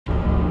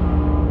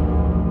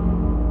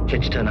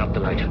Let's turn out the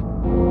light.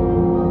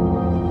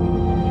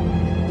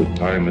 The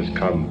time has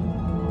come.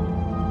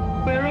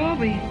 Where are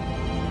we?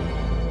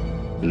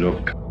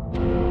 Look.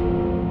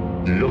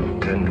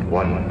 Look and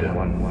wonder.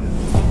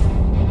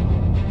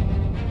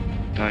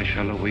 I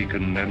shall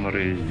awaken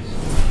memories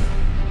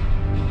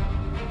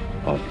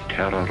of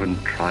terror and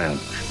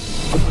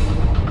triumph,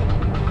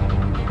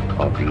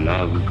 of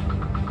love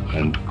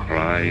and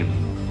crime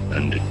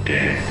and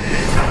death.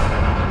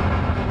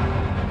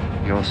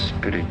 Your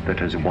spirit that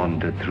has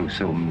wandered through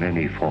so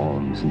many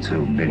forms and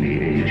so many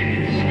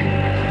ages.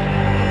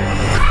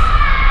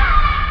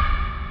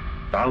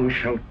 Thou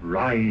shalt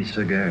rise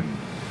again.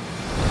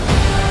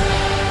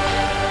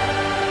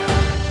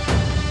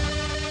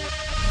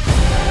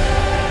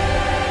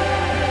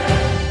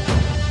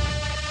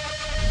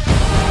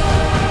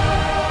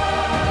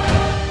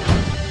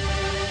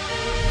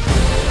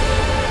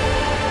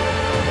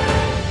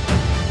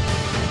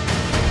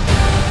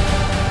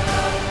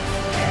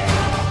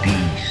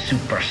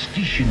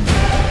 Superstition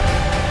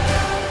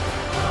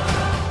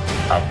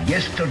of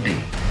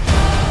yesterday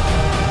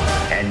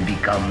can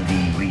become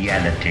the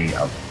reality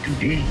of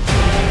today.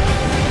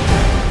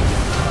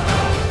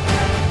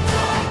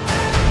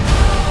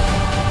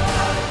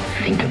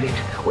 Think of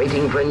it,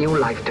 waiting for a new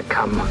life to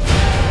come.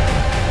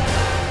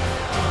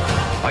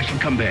 I shall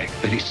come back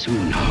very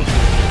soon now.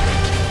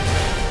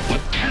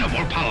 What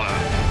terrible power!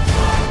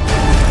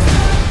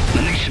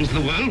 The nations of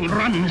the world will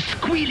run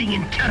squealing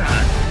in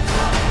terror.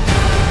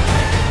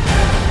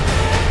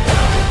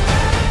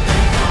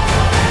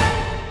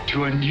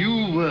 To a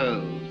new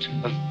world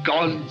of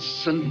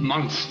gods and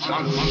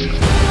monsters.